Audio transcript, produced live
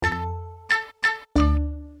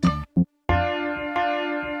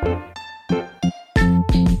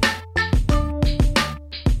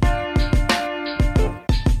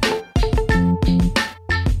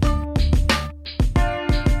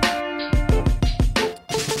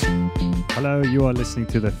Hello, you are listening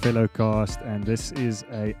to the Fellowcast, and this is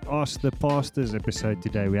a Ask the Pastors episode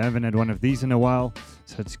today. We haven't had one of these in a while,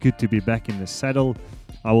 so it's good to be back in the saddle.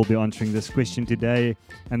 I will be answering this question today,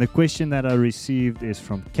 and the question that I received is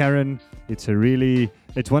from Karen. It's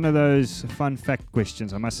one of those fun fact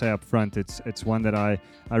questions. I must say up front, it's one that I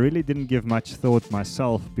really didn't give much thought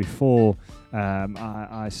myself before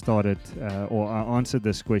I started or I answered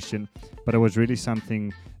this question, but it was really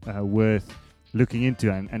something worth looking into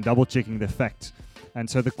and double checking the facts. And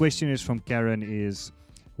so the question is from Karen is,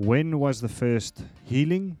 when was the first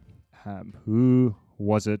healing? Who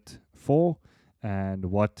was it for? And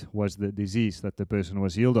what was the disease that the person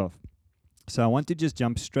was healed of? So I want to just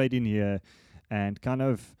jump straight in here and kind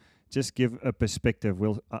of just give a perspective.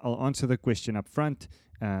 I'll answer the question up front,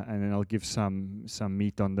 and then I'll give some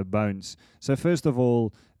meat on the bones. So first of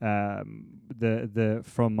all,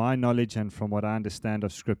 from my knowledge and from what I understand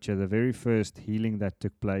of Scripture, the very first healing that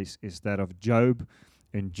took place is that of Job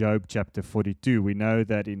in Job chapter 42. We know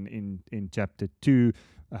that in chapter 2,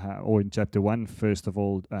 or in chapter 1, first of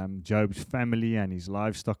all, Job's family and his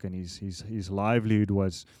livestock and his livelihood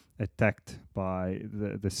was attacked by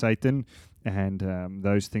the Satan, and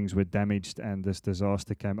those things were damaged, and this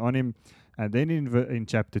disaster came on him. And then in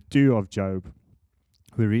chapter 2 of Job,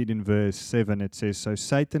 we read in verse 7, it says, "So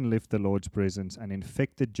Satan left the Lord's presence and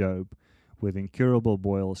infected Job with incurable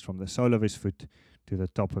boils from the sole of his foot to the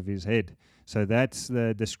top of his head." So that's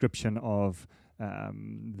the description of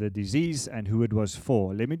the disease and who it was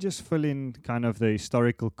for. Let me just fill in kind of the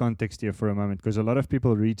historical context here for a moment, because a lot of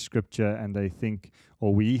people read Scripture and they think,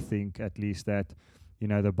 or we think at least, that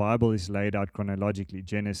the Bible is laid out chronologically,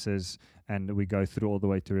 Genesis, and we go through all the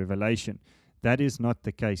way to Revelation. That is not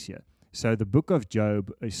the case here. So the book of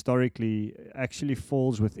Job historically actually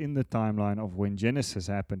falls within the timeline of when Genesis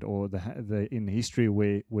happened, or the in history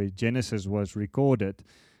where Genesis was recorded.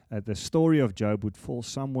 The story of Job would fall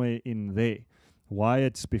somewhere in there. Why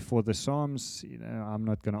it's before the Psalms, I'm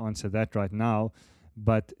not going to answer that right now,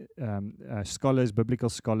 but biblical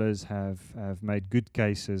scholars have made good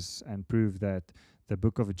cases and proved that the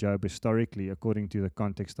book of Job historically, according to the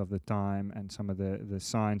context of the time and some of the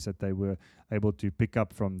signs that they were able to pick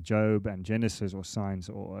up from Job and Genesis, or signs,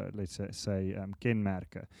 or let's say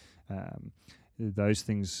kenmerke, those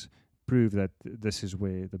things prove that this is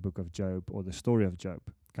where the book of Job, or the story of Job,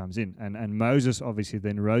 comes in. And Moses obviously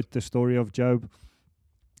then wrote the story of Job.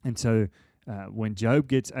 And so when Job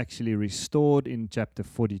gets actually restored in chapter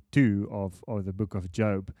 42 of the book of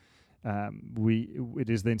Job, it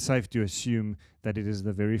is then safe to assume that it is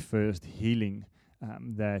the very first healing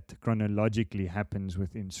that chronologically happens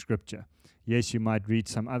within Scripture. Yes, you might read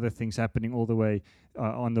some other things happening all the way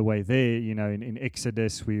on the way there. In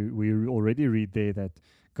Exodus, we already read there that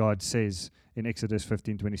God says in Exodus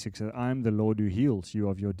 15:26 that I am the Lord who heals you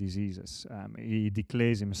of your diseases. He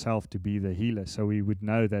declares himself to be the healer. So we would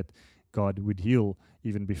know that God would heal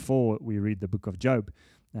even before we read the book of Job.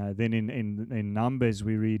 Then in Numbers,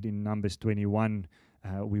 we read in Numbers 21,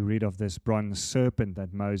 we read of this bronze serpent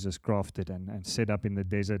that Moses crafted and set up in the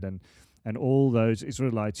desert. And all those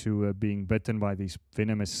Israelites who were being bitten by these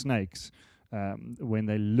venomous snakes, when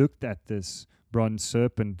they looked at this bronze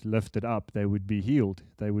serpent lifted up, they would be healed.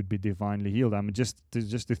 They would be divinely healed. I'm just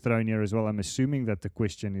to throw in here as well, I'm assuming that the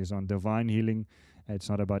question is on divine healing. It's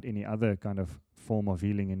not about any other kind of form of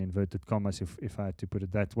healing in inverted commas, if I had to put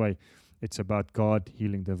it that way. It's about God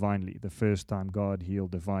healing divinely, the first time God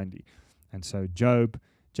healed divinely. And so Job,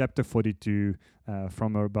 chapter 42,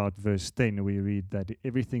 from about verse 10, we read that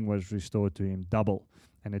everything was restored to him double.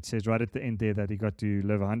 And it says right at the end there that he got to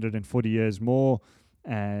live 140 years more,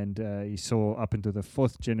 and he saw up into the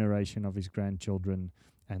 4th generation of his grandchildren,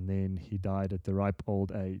 and then he died at the ripe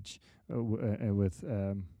old age with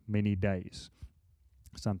many days.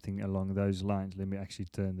 Something along those lines. Let me actually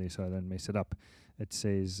turn there so I don't mess it up. It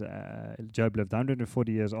says, Job lived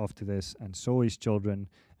 140 years after this and saw his children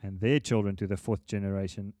and their children to the 4th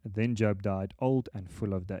generation. Then Job died old and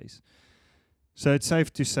full of days. So it's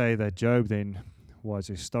safe to say that Job then was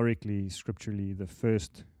historically, scripturally, the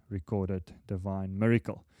first recorded divine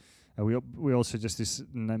miracle. We also just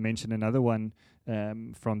mention another one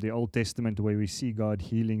from the Old Testament where we see God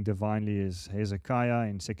healing divinely is Hezekiah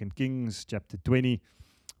in 2 Kings chapter 20,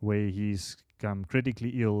 where he's come critically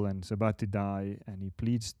ill and is about to die, and he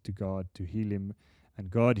pleads to God to heal him, and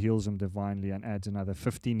God heals him divinely and adds another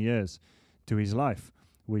 15 years to his life,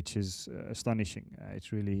 which is astonishing.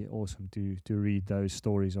 It's really awesome to read those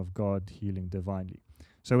stories of God healing divinely.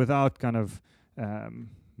 So without kind of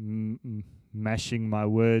mashing my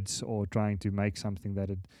words or trying to make something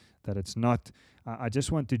that it's not, I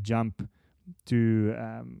just want to jump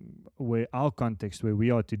where our context, where we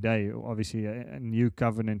are today, obviously a new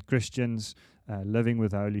covenant Christians living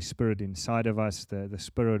with the Holy Spirit inside of us, the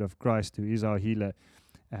Spirit of Christ who is our healer,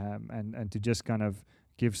 and to just kind of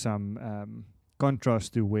give some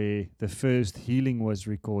contrast to where the first healing was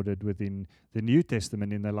recorded within the New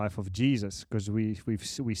Testament in the life of Jesus, because we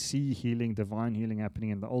see healing, divine healing happening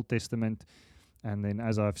in the Old Testament, and then,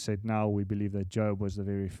 as I've said now, we believe that Job was the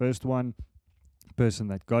very first person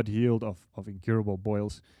that God healed of incurable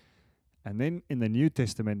boils. And then in the New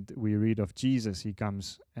Testament we read of Jesus. He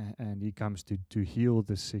comes and he comes to heal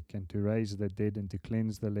the sick and to raise the dead and to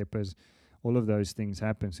cleanse the lepers. All of those things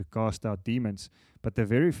happen, to cast out demons. But the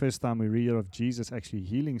very first time we read of Jesus actually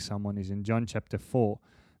healing someone is in John chapter 4.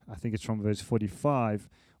 I think it's from verse 45,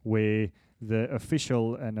 where the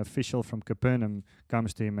official from Capernaum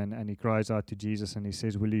comes to him and he cries out to Jesus and he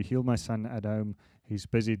says, "Will you heal my son at home? He's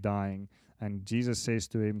busy dying." And Jesus says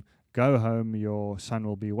to him, "Go home, your son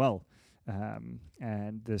will be well."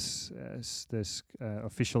 And this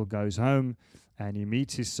official goes home and he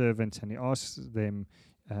meets his servants and he asks them,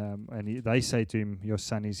 they say to him, "Your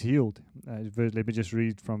son is healed." Let me just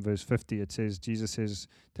read from verse 50. It says, Jesus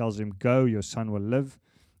tells him, "Go, your son will live."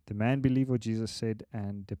 The man believed what Jesus said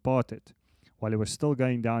and departed. While he was still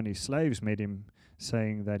going down, his slaves met him,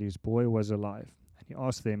 saying that his boy was alive. And he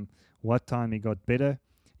asked them what time he got better.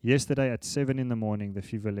 "Yesterday at 7 a.m, the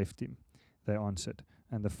fever left him," they answered.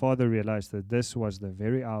 And the father realized that this was the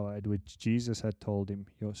very hour at which Jesus had told him,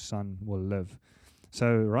 "Your son will live."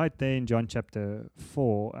 So right there in John chapter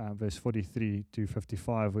 4, verse 43 to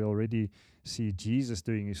 55, we already see Jesus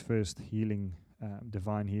doing his first healing,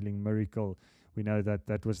 divine healing miracle. We know that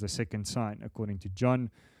that was the second sign, according to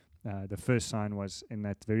John. The first sign was in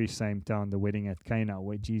that very same town, the wedding at Cana,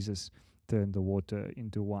 where Jesus turned the water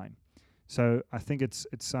into wine. So I think it's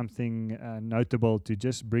something notable to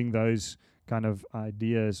just bring those kind of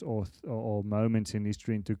ideas or moments in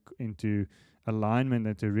history into alignment,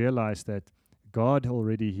 and to realize that God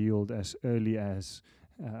already healed as early as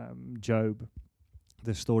Job,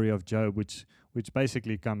 the story of Job, which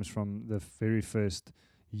basically comes from the very first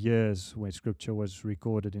years where Scripture was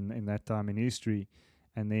recorded in that time in history.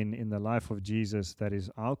 And then in the life of Jesus, that is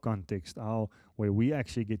our context, where we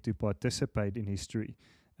actually get to participate in history,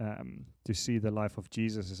 to see the life of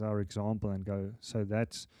Jesus as our example and go, so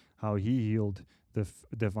that's how he healed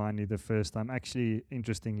divinely the first time. Actually,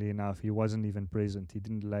 interestingly enough, he wasn't even present. He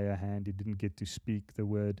didn't lay a hand. He didn't get to speak the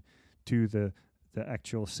word to the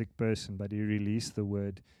actual sick person, but he released the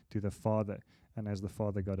word to the Father. And as the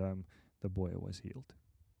Father got home, the boy was healed.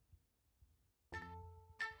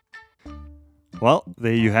 Well,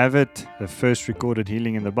 there you have it. The first recorded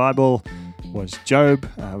healing in the Bible was Job.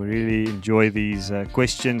 We really enjoy these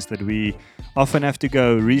questions that we often have to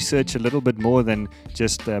go research a little bit more than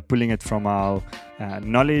just pulling it from our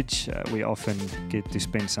knowledge. We often get to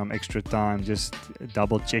spend some extra time just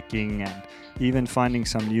double checking and even finding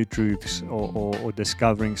some new truths or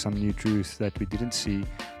discovering some new truths that we didn't see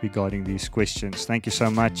regarding these questions. Thank you so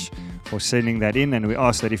much for sending that in, and we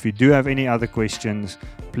ask that if you do have any other questions,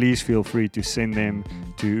 please feel free to send them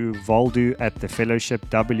to Waldo at the Fellowship,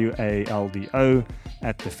 WALDO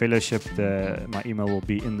at the Fellowship. My email will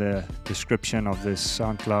be in the description of this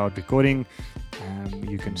SoundCloud recording.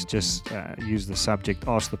 You can just use the subject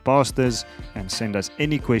 "Ask the Pastors" and send us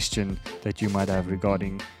any question that you might have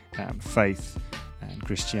regarding faith and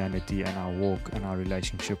Christianity and our walk and our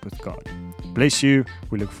relationship with God. Bless you.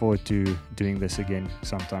 We look forward to doing this again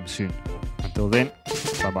sometime soon. Until then,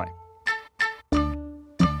 bye-bye.